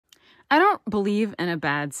I don't believe in a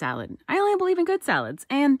bad salad. I only believe in good salads.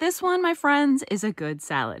 And this one, my friends, is a good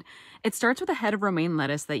salad. It starts with a head of romaine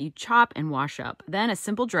lettuce that you chop and wash up. Then a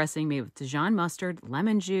simple dressing made with Dijon mustard,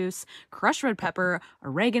 lemon juice, crushed red pepper,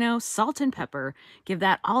 oregano, salt, and pepper. Give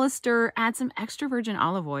that all a stir, add some extra virgin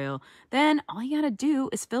olive oil. Then all you gotta do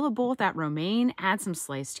is fill a bowl with that romaine, add some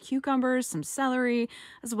sliced cucumbers, some celery,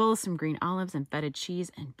 as well as some green olives and feta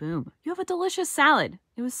cheese, and boom, you have a delicious salad.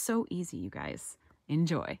 It was so easy, you guys.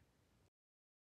 Enjoy.